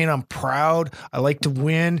that. I mean, I'm proud. I like to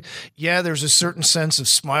win. Yeah, there's a certain sense of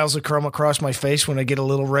smiles that come across my face when I get a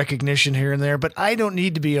little recognition here and there, but I don't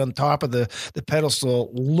need to be on top of the pedestal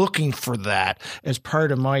looking for that as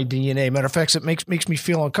part of my DNA. Matter of fact, it makes me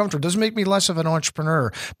feel uncomfortable. It doesn't make me less of an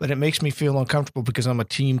entrepreneur, but it makes me feel uncomfortable because I'm a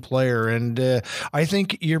team player. And I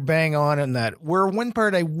think you're bang on in that. Where one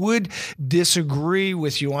part I would disagree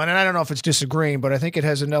with you on, and I don't know if it's disagreeing, but I think it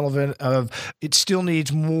has an element of it still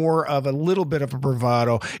needs more of a little bit of a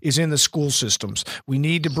bravado, is in the school systems. We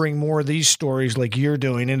need to bring more of these stories like you're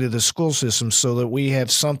doing into the school system so that we have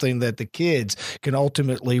something that the kids can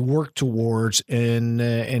ultimately work towards in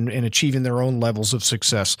achieving their own levels of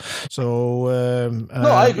success. So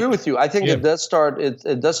no, I agree with you. I think it does start.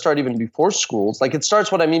 It does start even before schools. Like it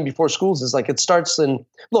starts. What I mean before schools is like it starts in.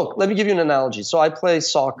 Look, let me give you an analogy. So I play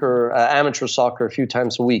soccer. Amateur soccer a few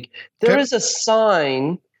times a week. There is a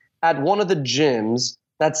sign at one of the gyms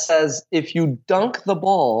that says, if you dunk the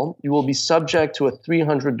ball, you will be subject to a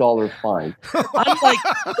 $300 fine.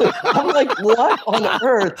 I'm like, what on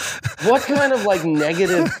earth? What kind of like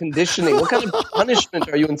negative conditioning? What kind of punishment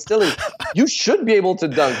are you instilling? You should be able to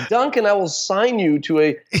dunk. Dunk and I will sign you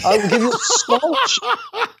to I'll give you a scholarship.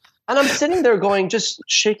 And I'm sitting there going, just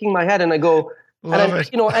shaking my head, and I go, and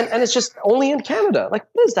it's just only in Canada. Like,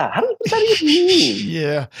 what is that? What does that even mean?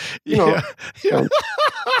 Yeah.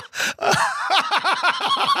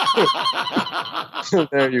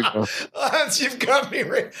 There you go. You've got me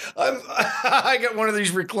right. I got one of these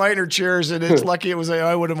recliner chairs, and it's lucky it was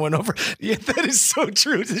I would have went over. Yeah, that is so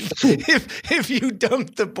true. If you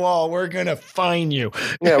dump the ball, we're gonna fine you.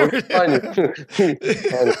 Yeah, we're gonna fine you.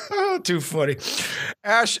 Oh, too funny,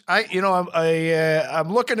 Ash.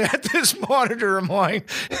 I'm looking at this monitor of mine.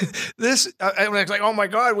 I'm like, oh my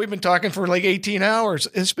God, we've been talking for like 18 hours.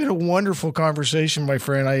 It's been a wonderful conversation, my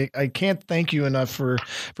friend. I can't thank you enough for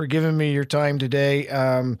giving me your time today.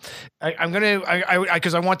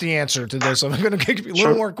 Because I want the answer to this. I'm going to give you a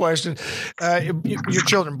little more questions. Your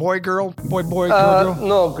children, boy, girl, girl?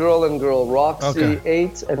 No, girl and girl. Roxy,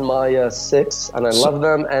 8, and Maya, 6. And I love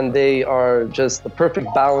them, and they are just the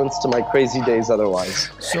perfect balance to my crazy days otherwise.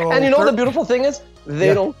 And the beautiful thing is,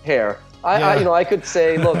 they don't care. I could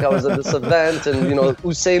say, look, I was at this event, and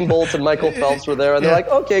Usain Bolt and Michael Phelps were there, and they're like,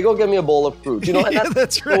 okay, go get me a bowl of fruit. And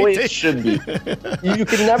that's the way it should be. You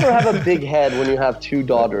can never have a big head when you have 2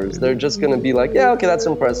 daughters. They're just going to be like, yeah, okay, that's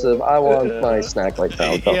impressive. I want my snack like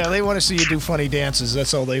that. Yeah, they want to see you do funny dances.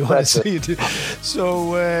 That's all they want to see you do.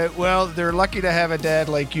 So, they're lucky to have a dad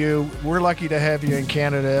like you. We're lucky to have you in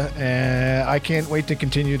Canada. I can't wait to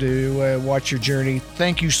continue to watch your journey.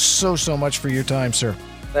 Thank you so much for your time, sir.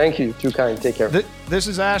 Thank you. Too kind. Take care. This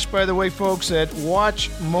is Ash, by the way, folks, at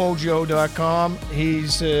watchmojo.com.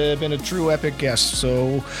 He's been a true epic guest.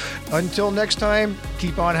 So until next time,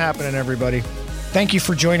 keep on happening, everybody. Thank you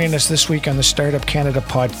for joining us this week on the Startup Canada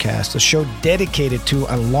podcast, a show dedicated to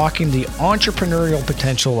unlocking the entrepreneurial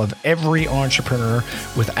potential of every entrepreneur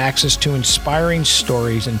with access to inspiring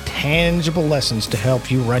stories and tangible lessons to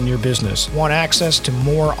help you run your business. Want access to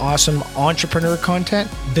more awesome entrepreneur content?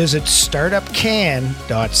 Visit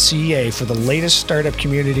startupcan.ca for the latest startup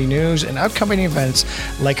community news and upcoming events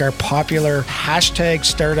like our popular hashtag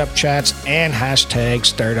startup chats and hashtag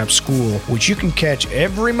startup school, which you can catch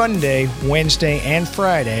every Monday, Wednesday, and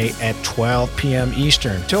Friday at 12 p.m.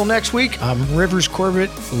 Eastern. Till next week, I'm Rivers Corbett,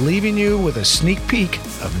 leaving you with a sneak peek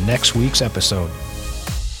of next week's episode.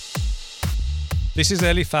 This is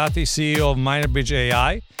Eli Fati, CEO of MinerBridge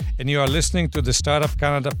AI, and you are listening to the Startup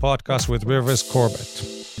Canada podcast with Rivers Corbett.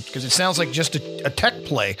 Because it sounds like just a tech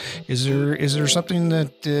play. Is there something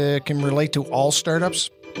that can relate to all startups?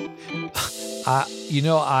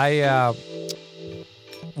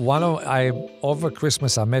 Over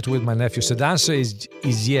Christmas I met with my nephew. So the answer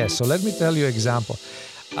is yes. So let me tell you an example.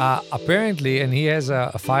 Apparently, and he has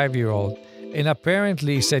a 5-year-old, and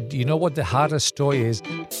apparently he said, you know what the hardest toy is?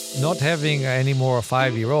 Not having any more a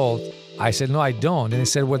 5-year-old. I said, no, I don't. And he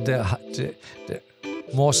said, what the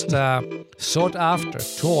most sought after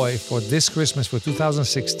toy for this Christmas for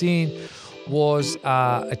 2016 was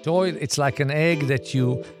a toy. It's like an egg that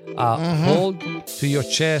you hold to your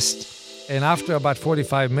chest. And after about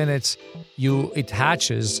 45 minutes, it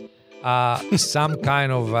hatches some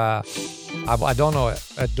kind of, a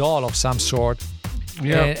doll of some sort.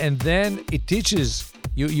 Yeah. And then it teaches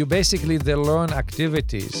you basically, they learn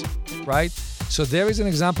activities, right? So there is an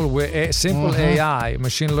example where a simple AI,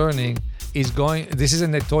 machine learning, this is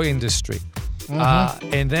in the toy industry.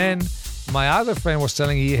 And then my other friend was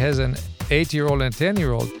telling he has an 8-year-old and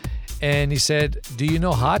 10-year-old. And he said, do you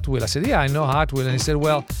know Hot Wheel? I said, yeah, I know Hot Wheel. And he said,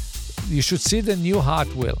 well, you should see the new Hot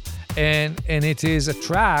Wheel. And it is a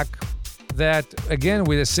track that, again,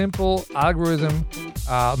 with a simple algorithm,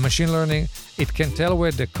 machine learning, it can tell where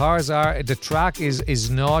the cars are. The track is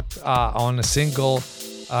not on a single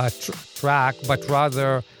track, but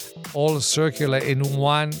rather all circular in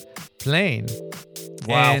one plane.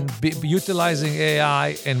 Wow. And utilizing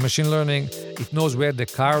AI and machine learning, it knows where the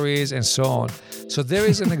car is and so on. So there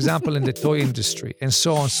is an example in the toy industry and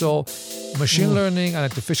so on. So machine learning and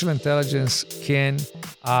artificial intelligence can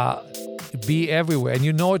be everywhere. And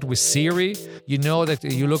you know it with Siri. You know that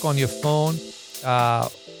you look on your phone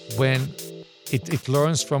when it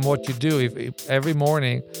learns from what you do. If every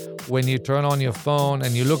morning when you turn on your phone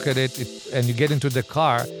and you look at it and you get into the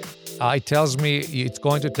car, it tells me it's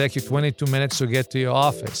going to take you 22 minutes to get to your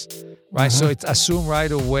office, right? So it's assumed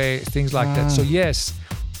right away, things like that. So yes,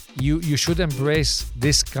 you should embrace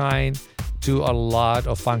this kind to a lot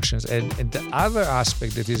of functions. And the other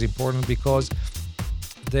aspect that is important, because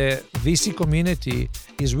the VC community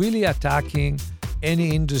is really attacking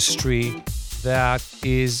any industry that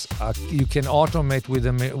is you can automate with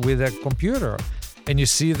a computer. And you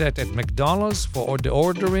see that at McDonald's for the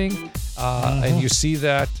ordering, and you see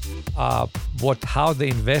that how they're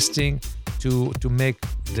investing to make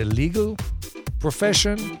the legal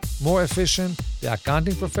profession more efficient, the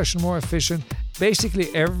accounting profession more efficient. Basically,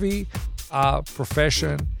 every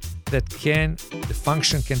profession that the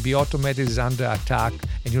function can be automated is under attack,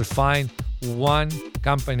 and you'll find one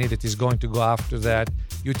company that is going to go after that,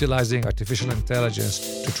 utilizing artificial intelligence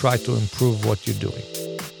to try to improve what you're doing.